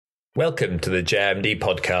Welcome to the JMD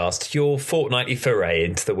podcast, your fortnightly foray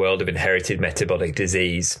into the world of inherited metabolic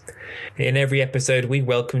disease. In every episode, we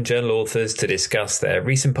welcome journal authors to discuss their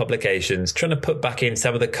recent publications, trying to put back in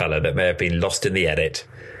some of the colour that may have been lost in the edit.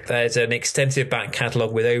 There's an extensive back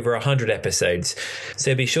catalogue with over 100 episodes,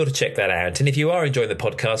 so be sure to check that out. And if you are enjoying the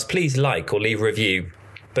podcast, please like or leave a review.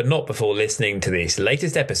 But not before listening to this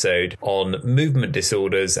latest episode on movement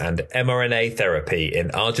disorders and mRNA therapy in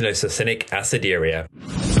Arginosuccinic aciduria.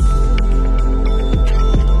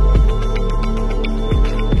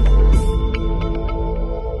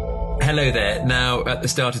 Hello there. Now, at the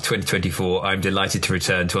start of 2024, I'm delighted to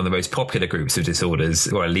return to one of the most popular groups of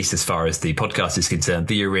disorders, or at least as far as the podcast is concerned,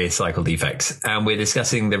 the urea cycle defects. And we're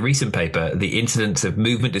discussing the recent paper, The Incidence of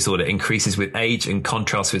Movement Disorder Increases with Age and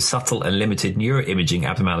Contrasts with Subtle and Limited Neuroimaging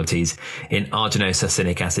Abnormalities in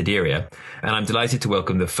Arginosuccinic aciduria. And I'm delighted to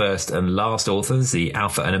welcome the first and last authors, the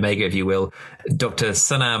alpha and omega, if you will, Dr.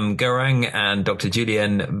 Sonam Gaurang and Dr.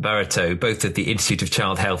 Julien Barreto, both at the Institute of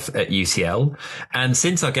Child Health at UCL. And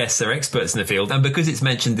since our guests are experts in the field, and because it's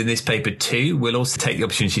mentioned in this paper too, we'll also take the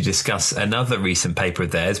opportunity to discuss another recent paper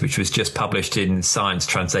of theirs, which was just published in Science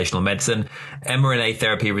Translational Medicine. mRNA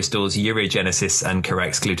therapy restores ureagenesis and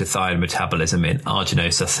corrects glutathione metabolism in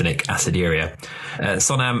Arginosuccinic aciduria.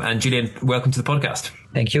 Sonam and Julien, welcome to the podcast.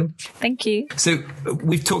 Thank you. Thank you. So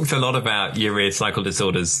we've talked a lot about urea cycle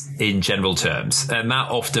disorders in general terms, and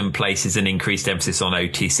that often places an increased emphasis on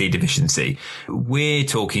OTC deficiency. We're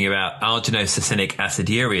talking about Arginosuccinic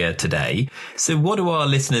aciduria today. So what do our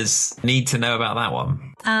listeners need to know about that one?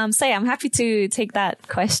 I'm happy to take that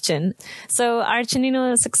question. So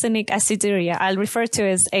Arginosuccinic aciduria, I'll refer to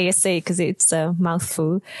as ASA because it's a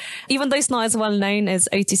mouthful. Even though it's not as well known as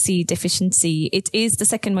OTC deficiency, it is the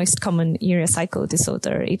second most common urea cycle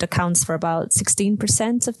disorder. It accounts for about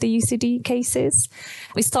 16% of the UCD cases.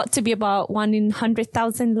 It's thought to be about 1 in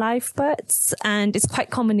 100,000 live births, and it's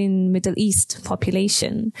quite common in Middle East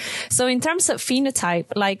population. So in terms of phenotype,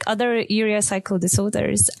 like other urea cycle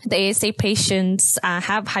disorders, the ASA patients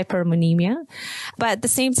have hyperammonemia, but at the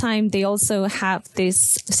same time, they also have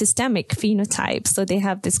this systemic phenotype. So they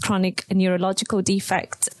have this chronic neurological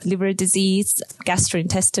defect, liver disease,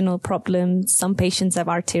 gastrointestinal problems. Some patients have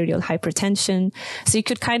arterial hypertension. So you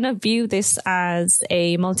could kind of view this as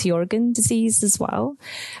a multi-organ disease as well.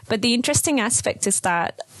 But the interesting aspect is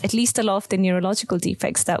that at least a lot of the neurological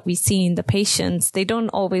defects that we see in the patients, they don't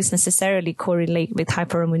always necessarily correlate with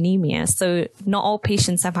hyperammonemia. So not all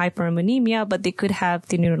patients have hyperammonemia, but they could have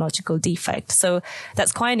the neurological defect. So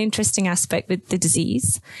that's quite an interesting aspect with the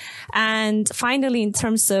disease. And finally, in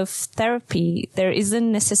terms of therapy, there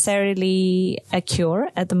isn't necessarily a cure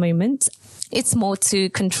at the moment. It's more to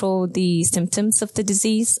control the symptoms of the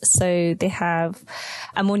disease. So they have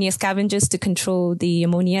ammonia scavengers to control the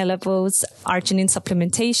ammonia levels, arginine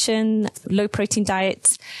supplementation, low protein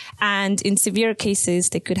diet. And in severe cases,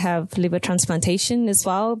 they could have liver transplantation as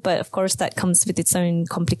well. But of course, that comes with its own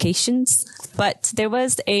complications. But there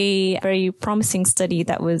was a very promising study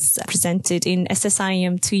that was presented in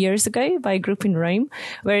SSIM 2 years ago by a group in Rome,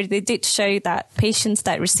 where they did show that patients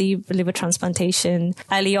that receive liver transplantation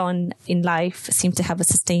early on in life seem to have a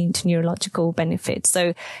sustained neurological benefit.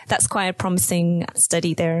 So that's quite a promising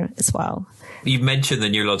study there as well. You've mentioned the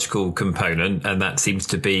neurological component, and that seems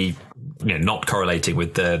to be not correlating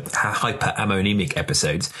with the hyperammonemic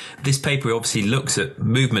episodes. This paper obviously looks at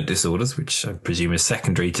movement disorders, which I presume is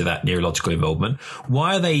secondary to that neurological involvement.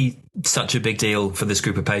 Why are they such a big deal for this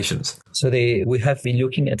group of patients? So we have been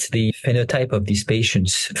looking at the phenotype of these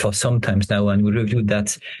patients for some time now, and we reviewed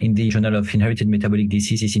that in the Journal of Inherited Metabolic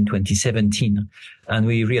Diseases in 2017. And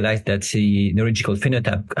we realized that the neurological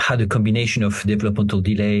phenotype had a combination of developmental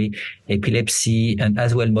delay, epilepsy, and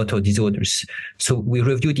as well motor disorders. So we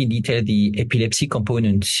reviewed in detail the epilepsy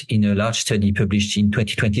component in a large study published in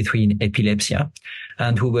 2023 in Epilepsia.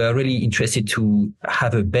 And we were really interested to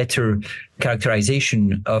have a better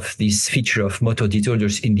characterization of this feature of motor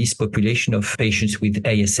disorders in this population of patients with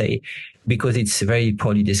ASA, because it's very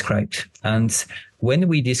poorly described. And when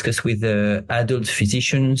we discuss with adult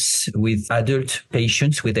physicians, with adult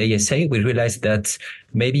patients with ASA, we realize that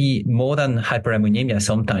maybe more than hyperammonemia,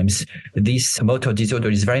 sometimes this motor disorder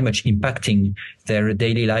is very much impacting their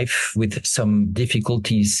daily life with some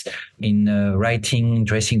difficulties in writing,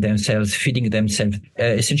 dressing themselves, feeding themselves.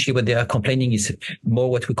 Essentially, what they are complaining is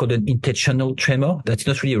more what we call an intentional tremor. That's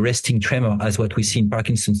not really a resting tremor as what we see in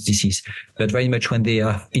Parkinson's disease, but very much when they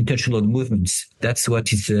are intentional movements. That's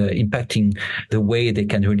what is impacting the way they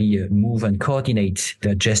can really move and coordinate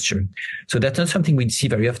their gesture. So that's not something we see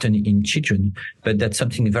very often in children, but that's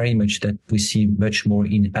something very much that we see much more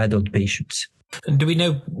in adult patients. And do we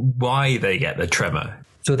know why they get the tremor?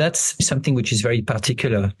 So that's something which is very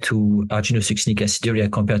particular to Arginosuccinic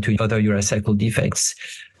aciduria compared to other uricycle defects.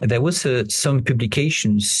 There was some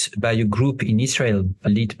publications by a group in Israel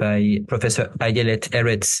led by Professor Ayelet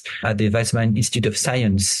Eretz at the Weizmann Institute of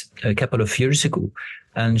Science a couple of years ago.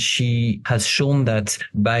 And she has shown that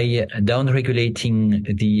by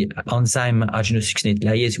downregulating the enzyme arginosuccinate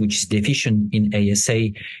lyase, which is deficient in ASA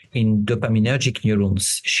in dopaminergic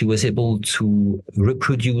neurons, she was able to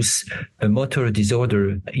reproduce a motor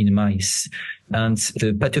disorder in mice. And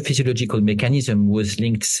the pathophysiological mechanism was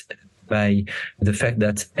linked by the fact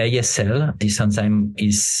that ASL, this enzyme,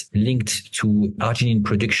 is linked to arginine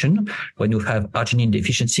production. When you have arginine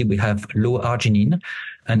deficiency, we have low arginine,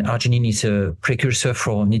 and arginine is a precursor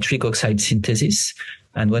for nitric oxide synthesis.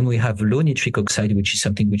 And when we have low nitric oxide, which is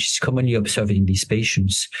something which is commonly observed in these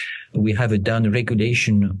patients, we have a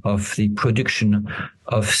downregulation of the production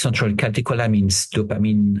of central catecholamines,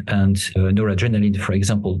 dopamine and noradrenaline, for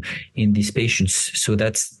example, in these patients. So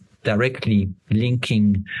that's directly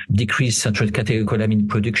linking decreased central catecholamine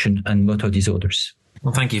production and motor disorders.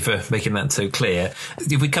 Well, thank you for making that so clear.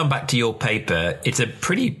 If we come back to your paper, it's a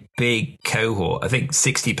pretty big cohort. I think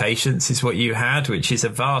 60 patients is what you had, which is a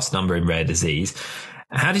vast number in rare disease.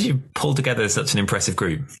 How did you pull together such an impressive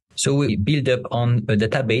group? So we built up on a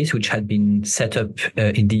database which had been set up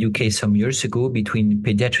in the UK some years ago between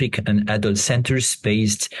pediatric and adult centers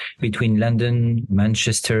based between London,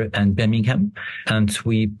 Manchester and Birmingham. And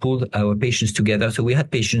we pulled our patients together. So we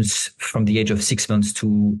had patients from the age of 6 months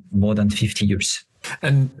to more than 50 years.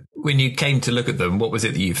 And when you came to look at them, what was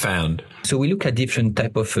it that you found? So we look at different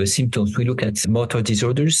type of symptoms. We look at motor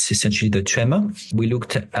disorders, essentially the tremor. We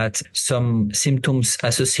looked at some symptoms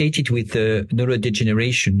associated with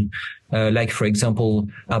neurodegeneration, like, for example,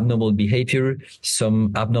 abnormal behavior,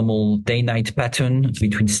 some abnormal day-night pattern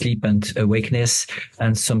between sleep and awakeness,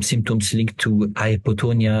 and some symptoms linked to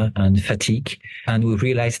hypotonia and fatigue. And we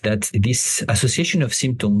realized that this association of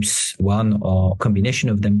symptoms, one or combination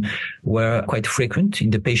of them, were quite frequent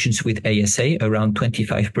in the patients with ASA, around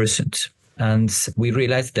 25%. And we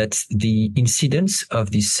realized that the incidence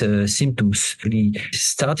of these symptoms really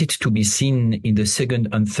started to be seen in the second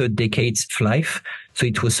and third decades of life. So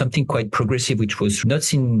it was something quite progressive, which was not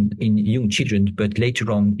seen in young children, but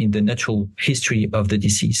later on in the natural history of the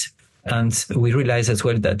disease. And we realize as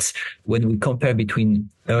well that when we compare between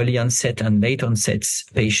early onset and late onset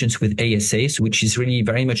patients with ASAs, which is really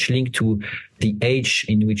very much linked to the age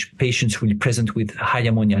in which patients will present with high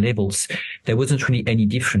ammonia levels, there wasn't really any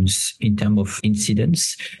difference in terms of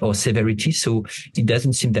incidence or severity. So it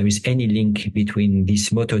doesn't seem there is any link between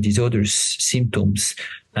these motor disorders symptoms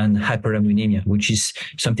and hyperammonemia, which is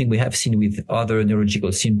something we have seen with other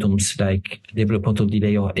neurological symptoms like developmental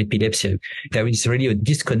delay or epilepsy. There is really a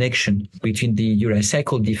disconnection between the urea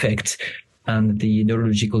cycle defect and the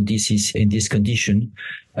neurological disease in this condition,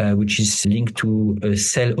 which is linked to a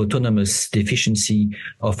cell autonomous deficiency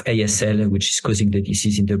of ASL, which is causing the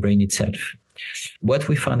disease in the brain itself. What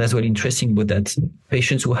we found as well interesting was that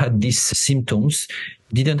patients who had these symptoms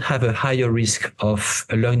didn't have a higher risk of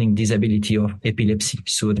a learning disability or epilepsy.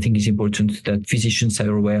 So I think it's important that physicians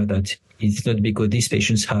are aware that it's not because these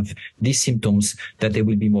patients have these symptoms that they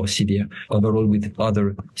will be more severe overall with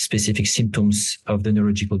other specific symptoms of the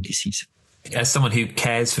neurological disease. As someone who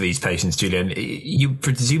cares for these patients, Julian,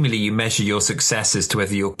 you measure your success as to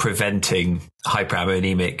whether you're preventing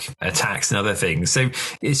hyperammonemic attacks and other things. So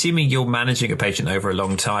assuming you're managing a patient over a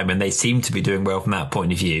long time and they seem to be doing well from that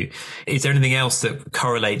point of view, is there anything else that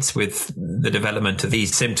correlates with the development of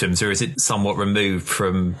these symptoms, or is it somewhat removed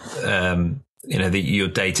from your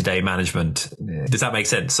day-to-day management? Does that make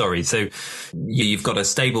sense? Sorry. So you've got a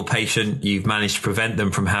stable patient. You've managed to prevent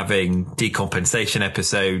them from having decompensation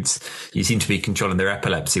episodes. You seem to be controlling their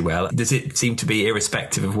epilepsy well. Does it seem to be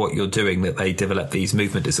irrespective of what you're doing that they develop these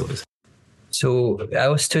movement disorders? So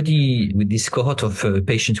our study with this cohort of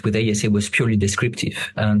patients with ASA was purely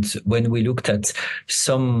descriptive. And when we looked at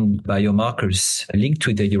some biomarkers linked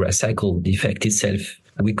to the urea cycle defect itself,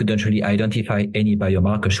 we couldn't really identify any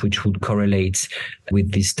biomarkers which would correlate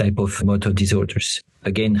with this type of motor disorders.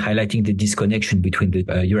 Again, highlighting the disconnection between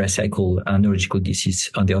the urea cycle and neurological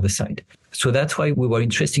disease on the other side. So that's why we were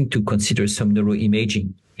interested to consider some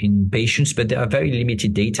neuroimaging in patients, but there are very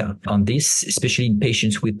limited data on this, especially in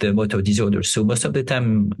patients with the motor disorders. So most of the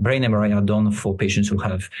time, brain MRI are done for patients who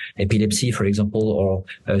have epilepsy, for example, or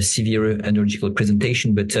a severe neurological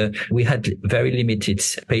presentation. But we had very limited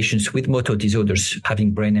patients with motor disorders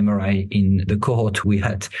having brain MRI in the cohort we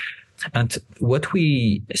had. And what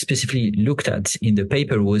we specifically looked at in the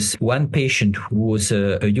paper was one patient who was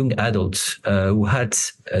a young adult who had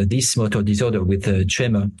this motor disorder with a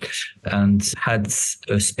tremor and had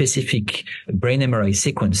a specific brain MRI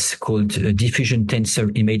sequence called diffusion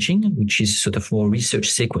tensor imaging, which is sort of more research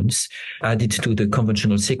sequence added to the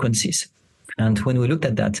conventional sequences. And when we looked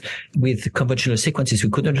at that with conventional sequences, we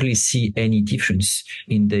couldn't really see any difference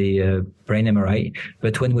in the brain MRI.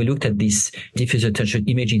 But when we looked at this diffusion tensor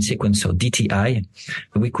imaging sequence, or DTI,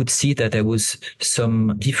 we could see that there was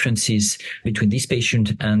some differences between this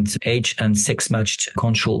patient and age and sex matched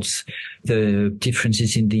controls. The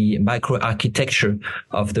differences in the microarchitecture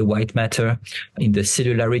of the white matter, in the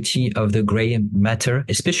cellularity of the gray matter,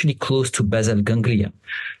 especially close to basal ganglia.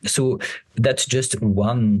 So that's just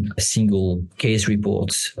one single case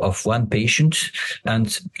report of one patient.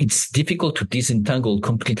 And it's difficult to disentangle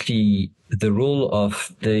completely the role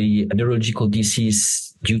of the neurological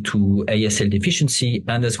disease due to ASL deficiency,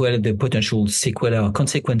 and as well the potential sequelae or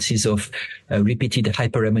consequences of repeated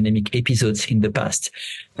hyperammonemic episodes in the past.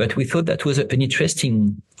 But we thought that was an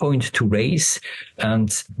interesting point to raise.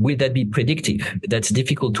 And will that be predictive? That's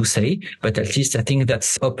difficult to say, but at least I think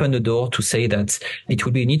that's opened the door to say that it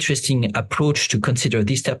would be an interesting approach to consider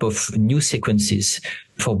this type of new sequences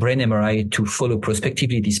for brain MRI to follow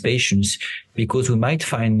prospectively these patients, because we might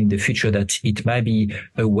find in the future that it might be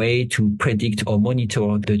a way to predict or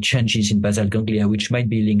monitor the changes in basal ganglia, which might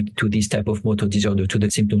be linked to this type of motor disorder, to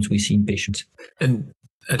the symptoms we see in patients. And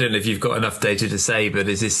I don't know if you've got enough data to say, but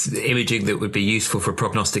is this imaging that would be useful for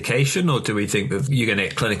prognostication, or do we think that you're going to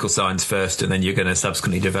get clinical signs first and then you're going to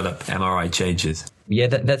subsequently develop MRI changes? Yeah,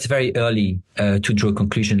 that's very early to draw a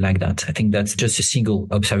conclusion like that. I think that's just a single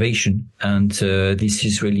observation. And this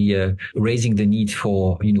is really raising the need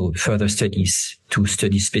for, further studies to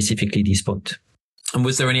study specifically this point. And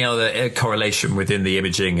was there any other correlation within the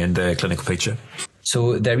imaging and the clinical picture?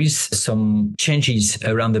 So there is some changes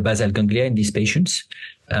around the basal ganglia in these patients.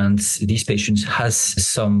 And these patients has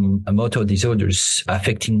some motor disorders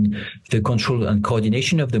affecting the control and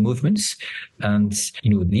coordination of the movements. And,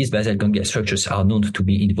 these basal ganglia structures are known to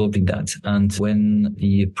be involved in that. And when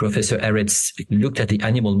the Professor Eretz looked at the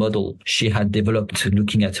animal model she had developed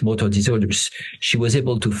looking at motor disorders, she was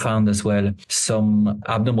able to find as well some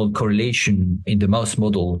abnormal correlation in the mouse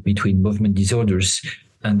model between movement disorders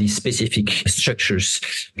and the specific structures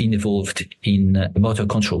involved in motor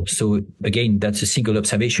control. So again, that's a single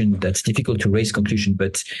observation that's difficult to raise conclusion,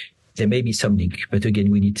 but there may be some link. But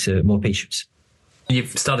again, we need more patients.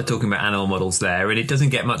 You've started talking about animal models there, and it doesn't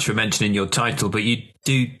get much of a mention in your title, but you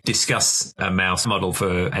do discuss a mouse model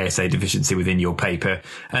for ASA deficiency within your paper.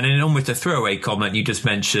 And in almost a throwaway comment, you just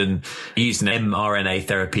mentioned using mRNA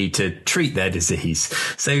therapy to treat their disease.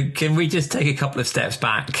 So can we just take a couple of steps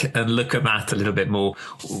back and look at that a little bit more?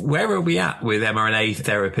 Where are we at with mRNA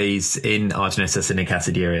therapies in Arginosuccinic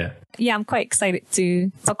aciduria? Yeah, I'm quite excited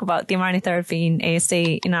to talk about the mRNA therapy in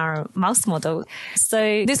ASA in our mouse model. So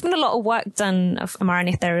there's been a lot of work done of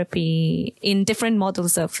mRNA therapy in different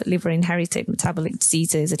models of liver-inherited metabolic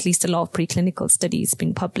diseases, at least a lot of preclinical studies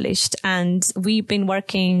being published. And we've been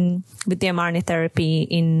working with the mRNA therapy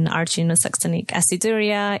in Arginosuccinic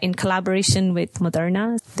aciduria in collaboration with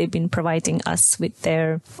Moderna. They've been providing us with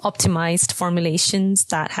their optimized formulations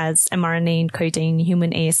that has mRNA encoding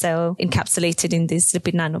human ASL encapsulated in these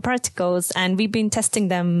lipid nanoparticles. And we've been testing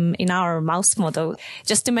them in our mouse model.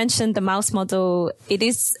 Just to mention the mouse model, it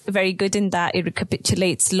is very good in that it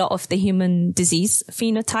recapitulates a lot of the human disease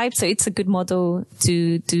phenotype. So it's a good model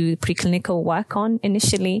to do preclinical work on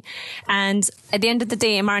initially. And at the end of the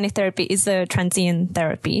day, mRNA therapy is a transient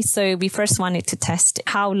therapy. So we first wanted to test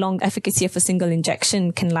how long efficacy of a single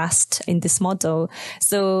injection can last in this model.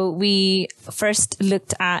 So we first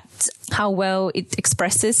looked at how well it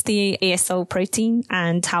expresses the ASL protein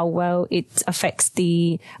and how well it affects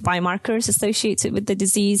the biomarkers associated with the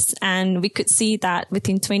disease. And we could see that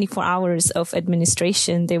within 24 hours of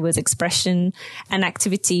administration, there was expression and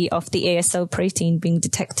activity of the ASL protein being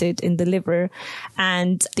detected in the liver.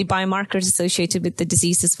 And the biomarkers associated with the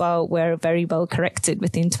disease as well were very well corrected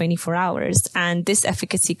within 24 hours. And this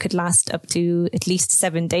efficacy could last up to at least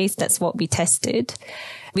 7 days. That's what we tested.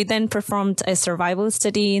 We then performed a survival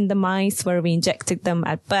study in the mice where we injected them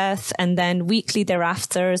at birth, and then weekly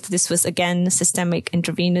thereafter. This was again a systemic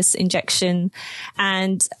intravenous injection.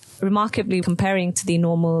 And remarkably, comparing to the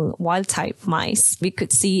normal wild type mice, we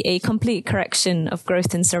could see a complete correction of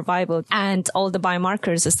growth and survival, and all the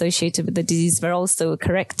biomarkers associated with the disease were also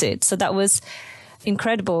corrected. So that was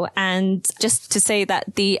incredible. And just to say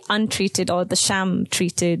that the untreated or the sham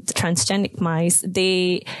treated transgenic mice,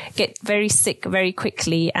 they get very sick very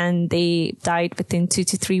quickly and they died within 2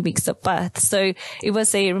 to 3 weeks of birth. So it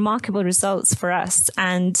was a remarkable results for us.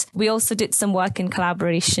 And we also did some work in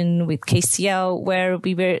collaboration with KCL where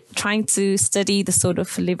we were trying to study the sort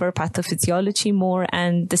of liver pathophysiology more.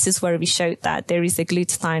 And this is where we showed that there is a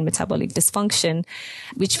glutathione metabolic dysfunction,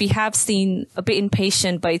 which we have seen a bit in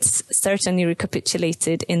patient, but it's certainly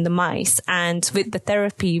recapitulated in the mice. And with the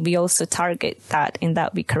therapy, we also target that in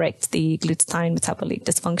that we correct the glutathione metabolic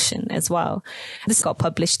dysfunction as well. This got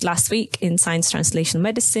published last week in Science Translational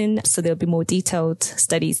Medicine, so there'll be more detailed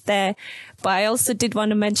studies there. But I also did want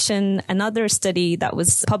to mention another study that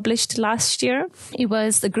was published last year. It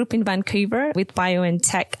was a group in Vancouver with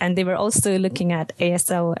BioNTech, and they were also looking at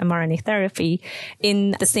ASL mRNA therapy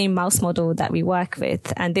in the same mouse model that we work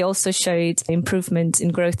with. And they also showed improvement in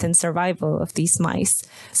growth and survival of these mice.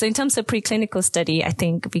 So in terms of preclinical study, I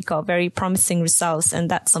think we got very promising results, and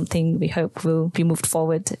that's something we hope will be moved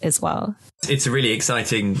forward as well. It's really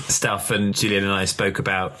exciting stuff. And Julian and I spoke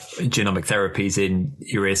about genomic therapies in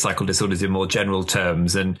urea cycle disorders in more general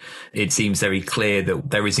terms. And it seems very clear that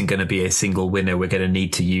there isn't going to be a single winner. We're going to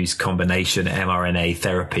need to use combination mRNA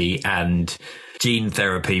therapy and gene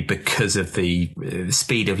therapy because of the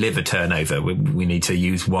speed of liver turnover. We need to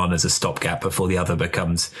use one as a stopgap before the other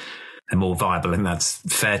becomes more viable. And that's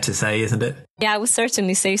fair to say, isn't it? Yeah, I would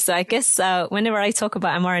certainly say so. I guess whenever I talk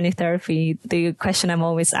about mRNA therapy, the question I'm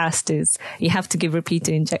always asked is, you have to give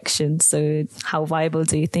repeated injections. So how viable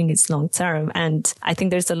do you think it's long term? And I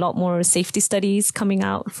think there's a lot more safety studies coming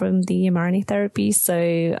out from the mRNA therapy.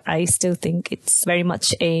 So I still think it's very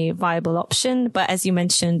much a viable option. But as you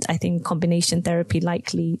mentioned, I think combination therapy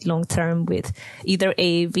likely long term with either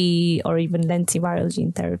AAV or even lentiviral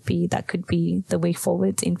gene therapy, that could be the way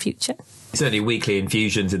forward in future. Certainly weekly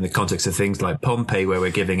infusions in the context of things like Pompe, where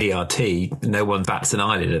we're giving ERT, no one bats an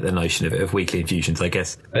eyelid at the notion of weekly infusions, I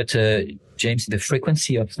guess. But James, the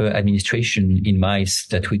frequency of administration in mice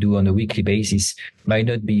that we do on a weekly basis might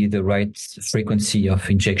not be the right frequency of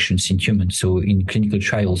injections in humans. So in clinical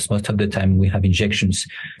trials, most of the time we have injections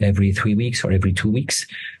every 3 weeks or every 2 weeks,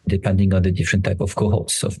 depending on the different type of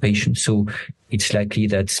cohorts of patients. So it's likely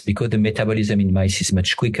that because the metabolism in mice is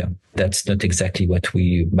much quicker, that's not exactly what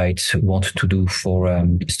we might want to do for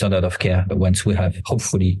standard of care once we have,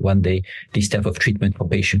 hopefully, one day, this type of treatment for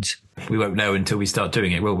patients. We won't know until we start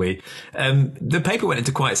doing it, will we? The paper went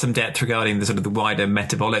into quite some depth regarding the sort of the wider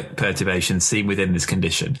metabolic perturbations seen within this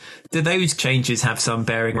condition. Do those changes have some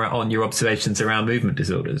bearing on your observations around movement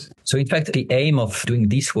disorders? So in fact, the aim of doing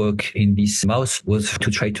this work in this mouse was to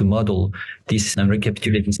try to model this and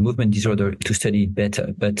recapitulate this movement disorder to study it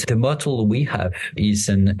better. But the model we have is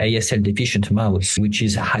an ASL deficient mouse, which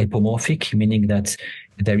is hypomorphic, meaning that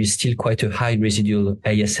there is still quite a high residual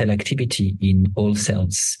ASL activity in all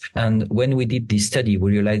cells. And when we did this study,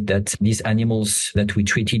 we realized that these animals that we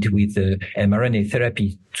treated with mRNA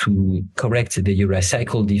therapy to correct the urea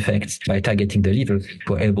cycle defects by targeting the liver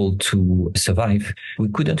were able to survive. We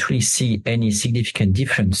couldn't really see any significant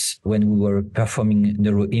difference when we were performing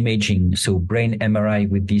neuroimaging, so brain MRI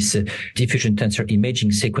with this diffusion tensor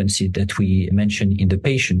imaging sequences that we mentioned in the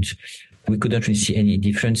patient. We couldn't really see any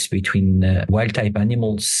difference between wild type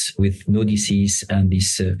animals with no disease and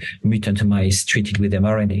these mutant mice treated with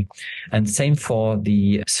mRNA. And same for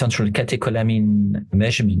the central catecholamine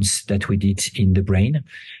measurements that we did in the brain.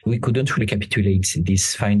 We couldn't recapitulate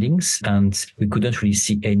these findings, and we couldn't really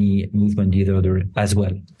see any movement disorder as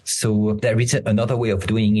well. So there is another way of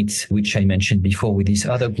doing it, which I mentioned before with this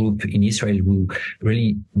other group in Israel who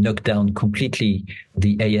really knocked down completely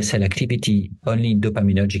the ASL activity only in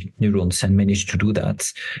dopaminergic neurons and managed to do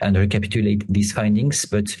that and recapitulate these findings.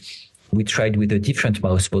 But we tried with a different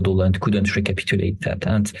mouse model and couldn't recapitulate that.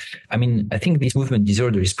 And I mean, I think this movement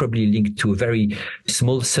disorder is probably linked to a very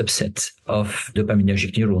small subset of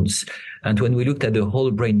dopaminergic neurons. And when we looked at the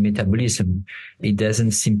whole brain metabolism, it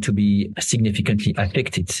doesn't seem to be significantly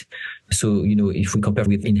affected. So, if we compare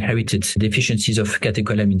with inherited deficiencies of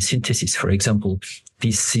catecholamine synthesis, for example,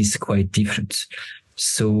 this is quite different.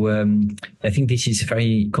 So I think this is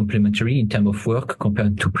very complementary in terms of work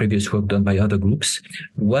compared to previous work done by other groups.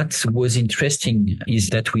 What was interesting is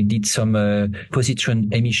that we did some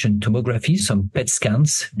positron emission tomography, some PET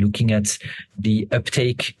scans, looking at the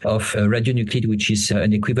uptake of a radionuclide, which is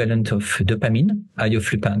an equivalent of dopamine,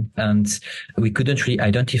 ioflupan. And we couldn't really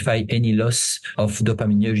identify any loss of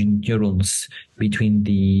dopaminergic neurons between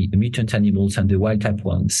the mutant animals and the wild type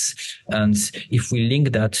ones. And if we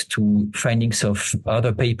link that to findings of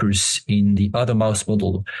other papers in the other mouse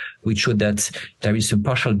model, which showed that there is a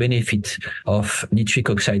partial benefit of nitric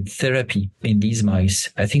oxide therapy in these mice.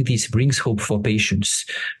 I think this brings hope for patients,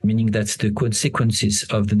 meaning that the consequences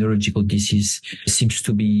of the neurological disease seems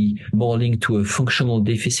to be more linked to a functional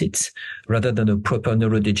deficit rather than a proper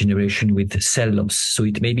neurodegeneration with cell loss. So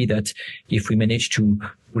it may be that if we manage to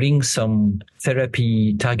bring some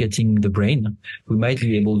therapy targeting the brain, we might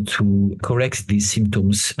be able to correct these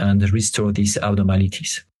symptoms and restore these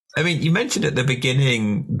abnormalities. I mean, you mentioned at the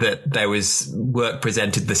beginning that there was work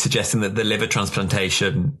presented that suggesting that the liver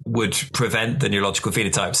transplantation would prevent the neurological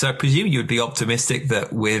phenotype. So I presume you would be optimistic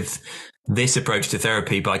that with this approach to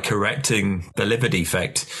therapy, by correcting the liver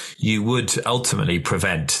defect, you would ultimately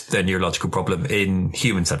prevent the neurological problem in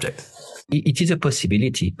human subjects. It is a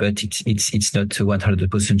possibility, but it's not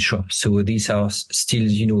 100% sure. So these are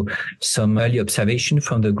still, some early observation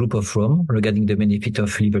from the group of Rome regarding the benefit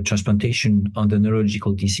of liver transplantation on the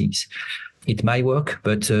neurological disease. It might work,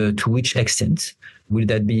 but to which extent? Will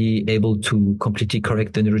that be able to completely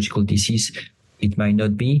correct the neurological disease? It might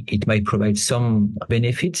not be. It might provide some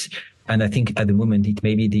benefits. And I think at the moment, it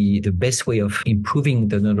may be the best way of improving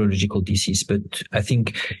the neurological disease. But I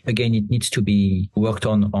think, again, it needs to be worked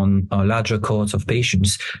on a larger cohort of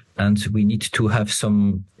patients. And we need to have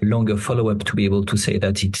some longer follow-up to be able to say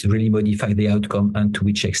that it really modified the outcome and to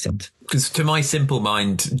which extent. Because to my simple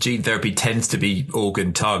mind, gene therapy tends to be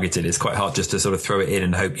organ targeted. It's quite hard just to sort of throw it in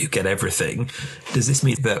and hope you get everything. Does this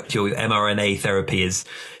mean that your mRNA therapy is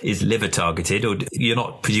liver targeted, or you're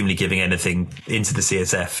not presumably giving anything into the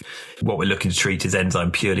CSF? What we're looking to treat is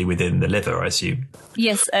enzyme purely within the liver, I assume.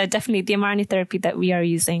 Yes, definitely. The mRNA therapy that we are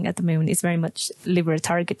using at the moment is very much liver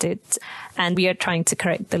targeted, and we are trying to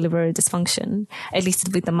correct the liver dysfunction, at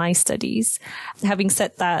least with the mice studies. Having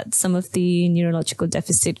said that, some of the neurological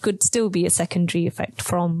deficit could still be a secondary effect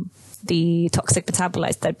from the toxic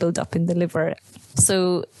metabolites that build up in the liver.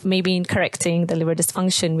 So maybe in correcting the liver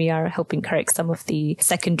dysfunction, we are helping correct some of the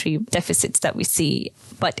secondary deficits that we see.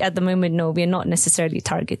 But at the moment, no, we're not necessarily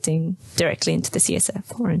targeting directly into the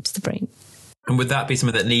CSF or into the brain. And would that be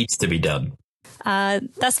something that needs to be done?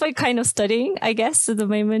 That's what kind of studying, I guess, at the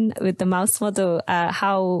moment with the mouse model,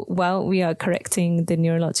 how well we are correcting the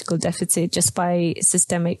neurological deficit just by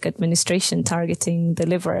systemic administration targeting the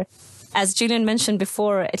liver. As Julian mentioned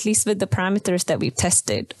before, at least with the parameters that we've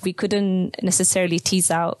tested, we couldn't necessarily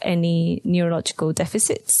tease out any neurological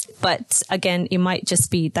deficits. But again, it might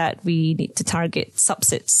just be that we need to target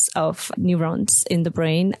subsets of neurons in the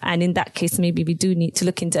brain. And in that case, maybe we do need to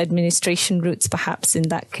look into administration routes, perhaps in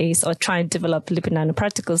that case, or try and develop lipid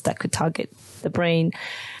nanoparticles that could target the brain.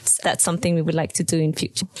 That's something we would like to do in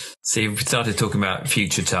future. So you've started talking about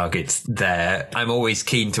future targets there. I'm always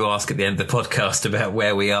keen to ask at the end of the podcast about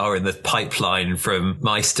where we are in the pipeline from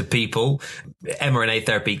mice to people. mRNA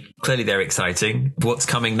therapy, clearly they're exciting. What's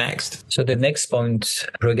coming next? So the next point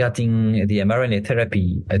regarding the mRNA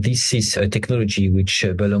therapy, this is a technology which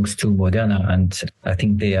belongs to Moderna, and I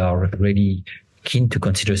think they are really keen to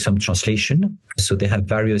consider some translation. So they have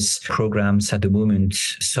various programs at the moment,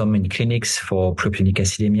 some in clinics for propionic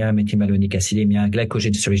acidemia, methylmalonic acidemia,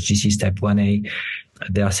 glycogen storage disease type 1A.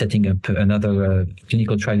 They are setting up another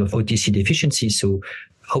clinical trial of OTC deficiency. So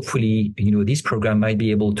hopefully, this program might be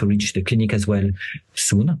able to reach the clinic as well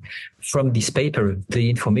soon. From this paper, the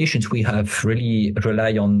information we have really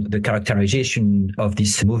rely on the characterization of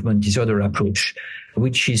this movement disorder approach,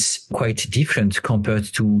 which is quite different compared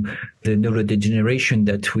to the neurodegeneration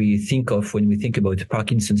that we think of when we think about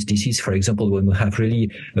Parkinson's disease, for example, when we have really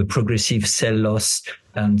a progressive cell loss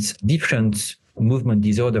and different movement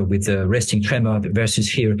disorder with the resting tremor versus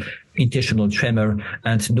here intentional tremor,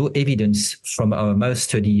 and no evidence from our mouse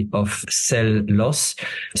study of cell loss.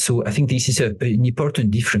 So I think this is an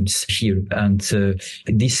important difference here. And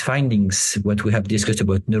these findings, what we have discussed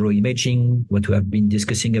about neuroimaging, what we have been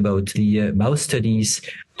discussing about the mouse studies,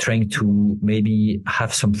 trying to maybe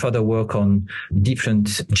have some further work on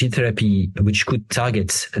different gene therapy which could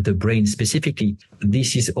target the brain specifically.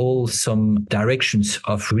 This is all some directions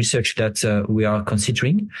of research that we are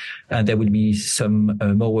considering, and there will be some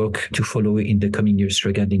more work to follow in the coming years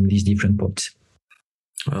regarding these different points.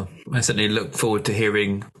 Well, I certainly look forward to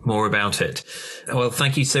hearing more about it. Well,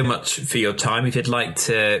 thank you so much for your time. If you'd like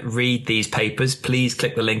to read these papers, please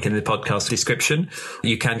click the link in the podcast description.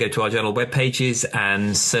 You can go to our journal web pages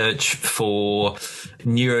and search for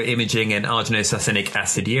neuroimaging and Arginosuccinic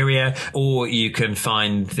aciduria, or you can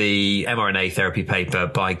find the mRNA therapy paper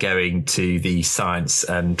by going to the Science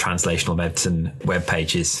and Translational Medicine web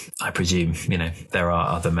pages. I presume, there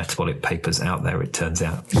are other metabolic papers out there, it turns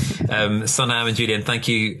out. Sonam and Julian, thank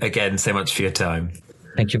you again so much for your time.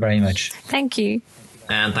 Thank you very much. Thank you.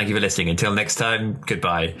 And thank you for listening. Until next time,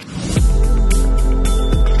 goodbye.